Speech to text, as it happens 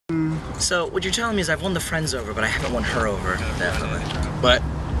So what you're telling me is I've won the friends over, but I haven't won her over. Definitely. But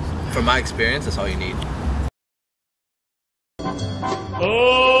from my experience, that's all you need.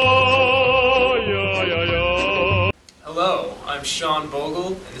 Hello, I'm Sean Bogle,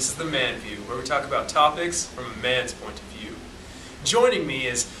 and this is The Man View, where we talk about topics from a man's point of view. Joining me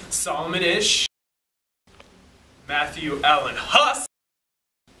is Solomon Ish, Matthew Allen Huss,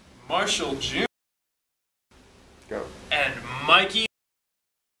 Marshall June, and Mikey.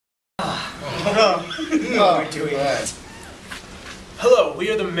 We're doing that. Hello, we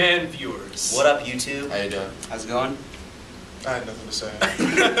are the Man Viewers. What up, YouTube? How you doing? How's it going? I had nothing to say.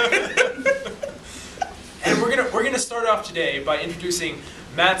 And we're gonna start off today by introducing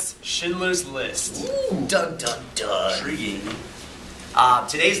Matt's Schindler's List. Ooh, dun dun dun. Intriguing.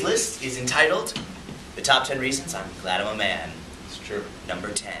 Today's list is entitled "The Top 10 Reasons I'm Glad I'm a Man." It's true.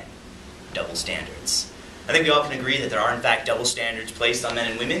 Number 10, double standards. I think we all can agree that there are in fact double standards placed on men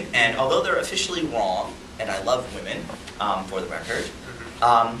and women, and although they're officially wrong, and I love women, for the record,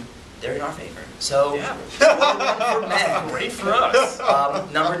 they're in our favor. So, Yeah. for men. Great for us.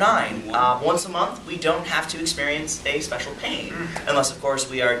 Number 9, once a month we don't have to experience a special pain. Unless, of course,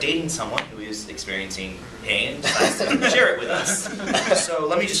 we are dating someone who is experiencing pain and decides to share it with us. So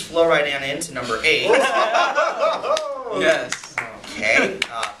let me just flow right on into number 8. Yes. Okay,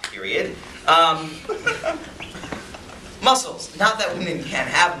 period. Muscles. Not that women can't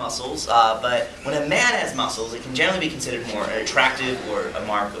have muscles, but when a man has muscles, it can generally be considered more attractive or a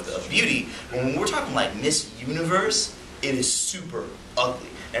mark of beauty. When we're talking like Miss Universe, it is super ugly.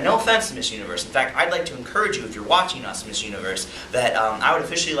 Now, no offense to Miss Universe. In fact, I'd like to encourage you, if you're watching us, Miss Universe, that I would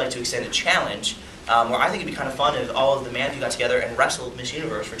officially like to extend a challenge where I think it'd be kind of fun if all of the man who got together and wrestled Miss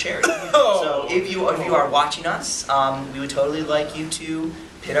Universe for charity. So if you are watching us, we would totally like you to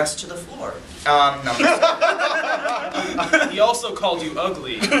pin us to the floor. Number 7. He also called you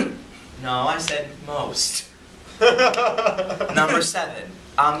ugly. No, I said most. Number 7,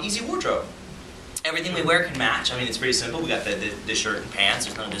 easy wardrobe. Everything we wear can match. I mean, it's pretty simple. We got the shirt and pants.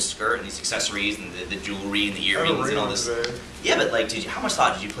 There's none of this skirt and these accessories and the jewelry and the earrings and all this. Yeah, but like, how much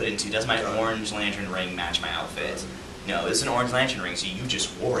thought did you put into, does my orange lantern ring match my outfit? No, it's an orange lantern ring, so you just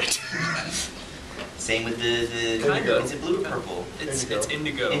wore it. Same with the is it blue or purple? It's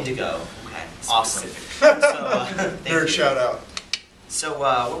indigo. Indigo. Okay. Awesome. Nerd shout out. So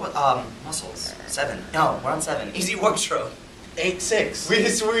what about muscles? 7. No, we're on 7. Easy wardrobe. 8, 6. We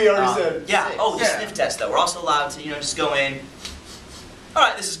already said. Yeah. 6. Oh, the sniff test though. We're also allowed to just go in. All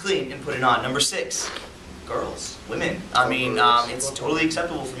right, this is clean and put it on. Number 6. Girls, women. I mean, it's totally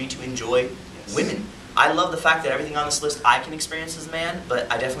acceptable for me to enjoy women. I love the fact that everything on this list I can experience as a man, but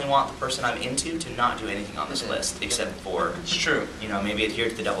I definitely want the person I'm into to not do anything on this list except for, It's true. Maybe adhere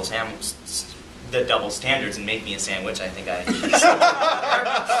to the double standards and make me a sandwich. I think I.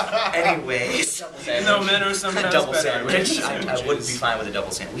 Anyways, No, men are sometimes double better. sandwich. I wouldn't be fine with a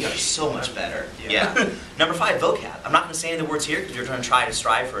double sandwich. We are so much better. Yeah. Number 5, vocab. I'm not going to say any of the words here because we're going to try to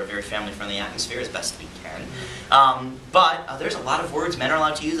strive for a very family-friendly atmosphere as best we can. But there's a lot of words men are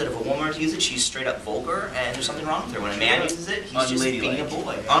allowed to use that if a woman were to use it, she's straight up vulgar, and there's something wrong with her. When a man uses it, he's just being a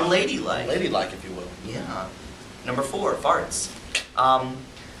boy. Unladylike. Ladylike, if you will. Yeah. Number 4, farts.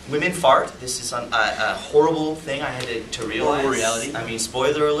 Women fart. This is a horrible thing I had to realize. Horrible reality. I mean,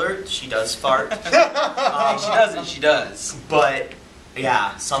 spoiler alert, she does fart. She doesn't, she does. But,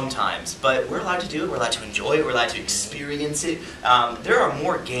 yeah, sometimes. But we're allowed to do it, we're allowed to enjoy it, we're allowed to experience it. There are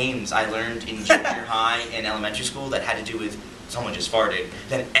more games I learned in junior high and elementary school that had to do with someone just farted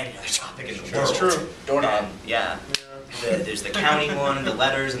than any other topic in the world. That's true. Doorknob. Yeah. There's the counting one, the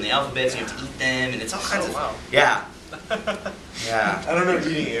letters, and the alphabets, you have to eat them, and it's all kinds of... wow. Yeah. Yeah. I don't know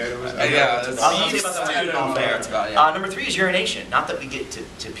eating it. It was, Yeah, I'll tell you about that on there. That's about it, yeah. Number 3 is urination. Not that we get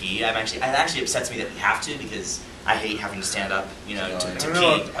to pee. It actually upsets me that we have to because I hate having to stand up, to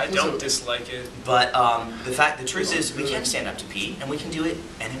pee. I don't dislike it. But the truth is, we can stand up to pee, and we can do it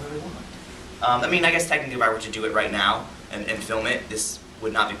anywhere we want. I mean, I guess technically, if I were to do it right now and film it, this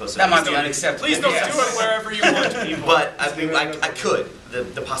would not be posted. That might be unacceptable. Please don't do it wherever you want, people. But I mean, I could.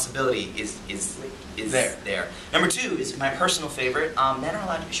 The possibility is there. Number 2 is my personal favorite. Men are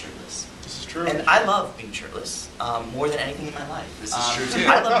allowed to be shirtless. This is true. And I love being shirtless more than anything in my life. This is true too.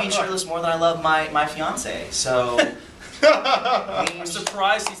 I love being shirtless more than I love my fiance. So, I'm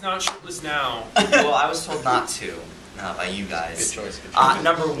surprised he's not shirtless now. well, I was told not to by you guys. Good choice. Good choice.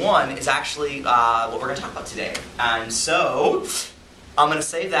 Number 1 is actually what we're going to talk about today. And so, I'm going to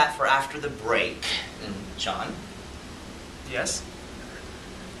save that for after the break. John? Yes?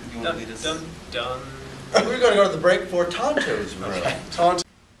 You want to lead us? Dun, dun. We're going to go to the break for Tonto's room. Okay.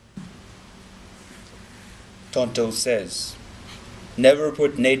 Tonto says, never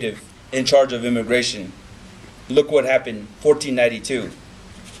put native in charge of immigration. Look what happened, 1492.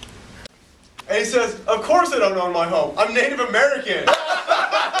 And he says, of course I don't own my home. I'm Native American.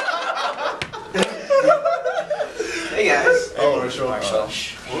 Hey guys. Oh, Marshall. Marshall.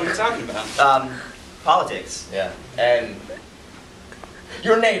 What are we talking about? Politics. Yeah. And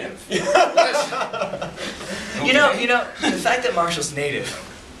you're native. You know, the fact that Marshall's native,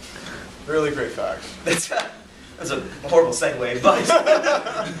 Really great fact. that's a horrible segue, but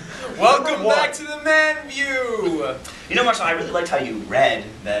Welcome back to the Man View. you know, Marshall, I really liked how you read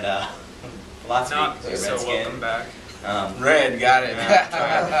that philosophy. Not Red so Skin. welcome back. Red, got it.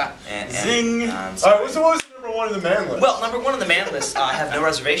 Zing. All right, so what was number one in the man list? Well, number one on the man list, I have no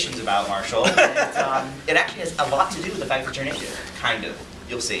reservations about, Marshall. It actually has a lot to do with the fact that you're native, kind of.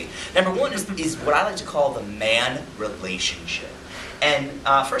 You'll see. Number one is what I like to call the man relationship. And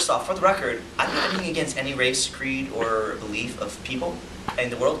first off, for the record, I don't have anything against any race, creed, or belief of people in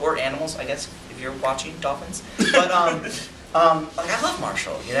the world, or animals, I guess, if you're watching dolphins. But like I love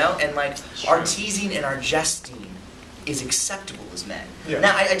Marshall, you know, and like our teasing and our jesting is acceptable as men. Yeah.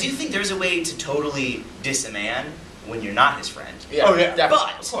 Now, I do think there's a way to totally diss a man when you're not his friend. Yeah, Oh, yeah.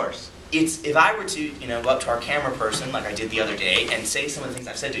 definitely. But, of course, it's if I were to, you know, go up to our camera person like I did the other day and say some of the things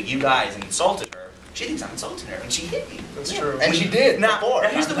I've said to you guys and insulted her, she thinks I'm insulting her, and she hit me. That's true. And she did Now, before. now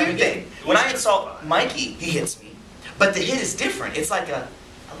here's the weird thing. When I insult Mikey, he hits me. But the hit is different. It's like a,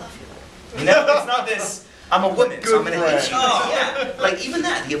 I love you. You know, it's not this, I'm a woman, so I'm going to hit you. Yeah, like even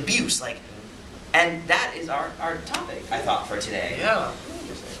that, the abuse, like, and that is our topic, I thought, for today. Yeah.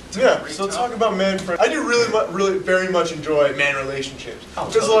 Yeah, so let's talk about man friends. I do really very much enjoy man relationships. Oh,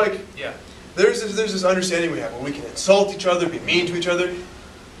 Because totally. like, Yeah. there's this understanding we have where we can insult each other, be mean to each other,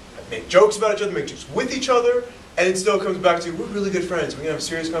 make jokes about each other, make jokes with each other, and it still comes back to we're really good friends. We can have a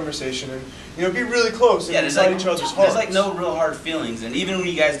serious conversation and, you know, be really close and Yeah, there's inside like, each other's hearts. there's like no real hard feelings, and even when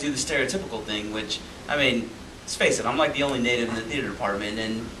you guys do the stereotypical thing, which, I mean, let's face it, I'm like the only native in the theater department,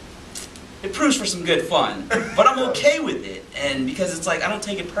 and it proves for some good fun, but I'm okay with it, and because it's like, I don't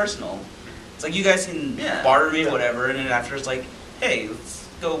take it personal. It's like, you guys can Yeah. barter me, whatever, and then after it's like, hey, let's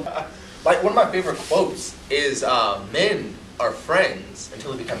go. Like, one of my favorite quotes is, men are friends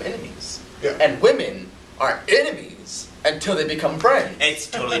until they become enemies. Yeah. And women are enemies until they become friends. It's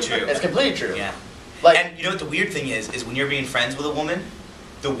totally true. It's completely true. Yeah. Like, And you know what the weird thing is when you're being friends with a woman,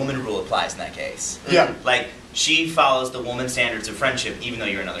 the woman rule applies in that case. Yeah. Like, she follows the woman standards of friendship even though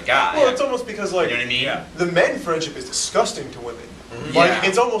you're another guy. Well, it's almost because like You know what I mean? Yeah. the men friendship is disgusting to women. Mhm. Like Yeah.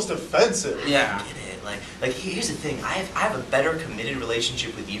 it's almost offensive. Yeah. Get it? Like here's the thing. I have a better committed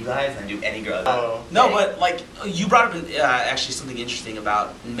relationship with you guys than I do any girl. Oh. No, but like, you brought up actually something interesting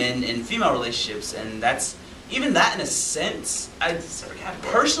about men and female relationships, and that's, even that in a sense,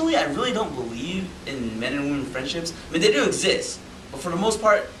 personally, I really don't believe in men and women friendships. I mean, they do exist, but for the most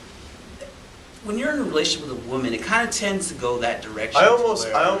part, when you're in a relationship with a woman, it kind of tends to go that direction. I to almost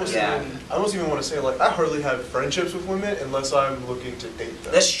Yeah. even want to say like I hardly have friendships with women unless I'm looking to date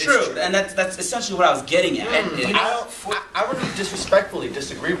them. That's It's true, true. and that's essentially what I was getting at. and It's I would disrespectfully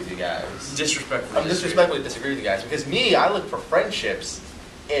disagree with you guys. disrespectful. I'm disrespectfully disagree with you guys because me, I look for friendships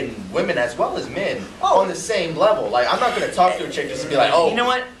in women as well as men on the same level. Like, I'm not gonna talk to a chick just to be like, oh. You know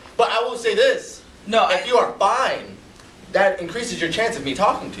what? But I will say this: No, if you are fine, that increases your chance of me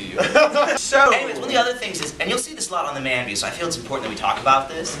talking to you. so. Anyways, one of the other things is, and you'll see this a lot on the Man View, so I feel it's important that we talk about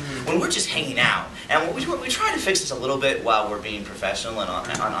this. When we're just hanging out, and we try to fix this a little bit while we're being professional and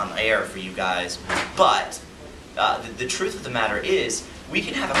on air for you guys, but the truth of the matter is, we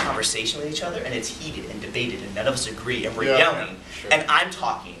can have a conversation with each other, and it's heated and debated, and none of us agree, and we're Yeah. yelling, Sure. and I'm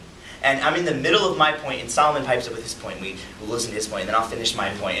talking. And I'm in the middle of my point, and Solomon pipes up with his point. We'll listen to his point, and then I'll finish my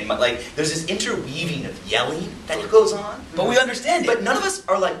point. And like, there's this interweaving of yelling that goes on. But we understand it. But none of us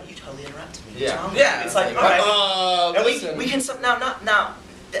are like, you totally interrupted me. Yeah. Tom." Yeah. It's like, all right. And listen. we can now.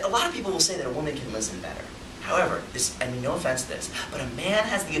 A lot of people will say that a woman can listen better. However, this, I mean, no offense to this, but a man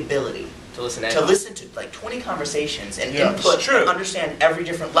has the ability to listen to listen to like 20 conversations and Yeah, input it's true. and understand every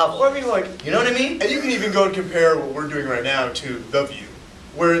different level. Well, I mean, like, You know what I mean? and you can even go and compare what we're doing right now to The View,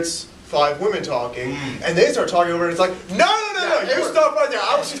 where it's 5 women talking, and they start talking over, and it's like, no, Yeah, you stop right there.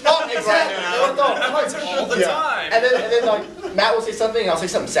 I was talking right now. All the Yeah. time. And then like Matt will say something, and I'll say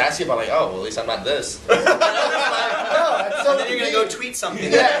something sassy about like, oh, well, at least I'm not this. And I'm just like, no, that's so And then you're gonna go deep. tweet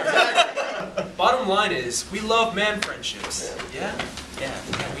something. Yeah, exactly. Bottom line is, we love man friendships. Yeah, Yeah.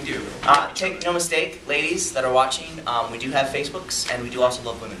 we do. Take no mistake, ladies that are watching, we do have Facebooks, and we do also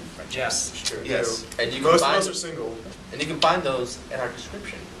love women friendships. Yes. Sure, Yes, and you can Most of find us are single. and you can find those in our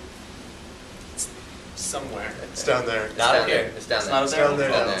description. somewhere. It's down there. Not up down here. there. It's down It's there. not up It's there. down there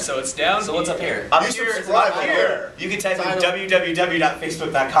now. So it's down. So what's up here? Up You here is subscribe up up here. there. You can type in Title.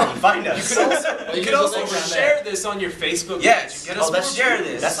 www.facebook.com and find us. You You can can also link down share this on your Facebook page. Yes. and get us Oh, let's more share views.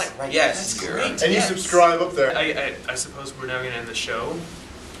 this. That's like right Yes. here. Great. And you Yes. subscribe up there. I suppose we're now going to end the show.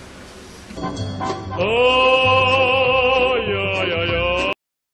 Oh!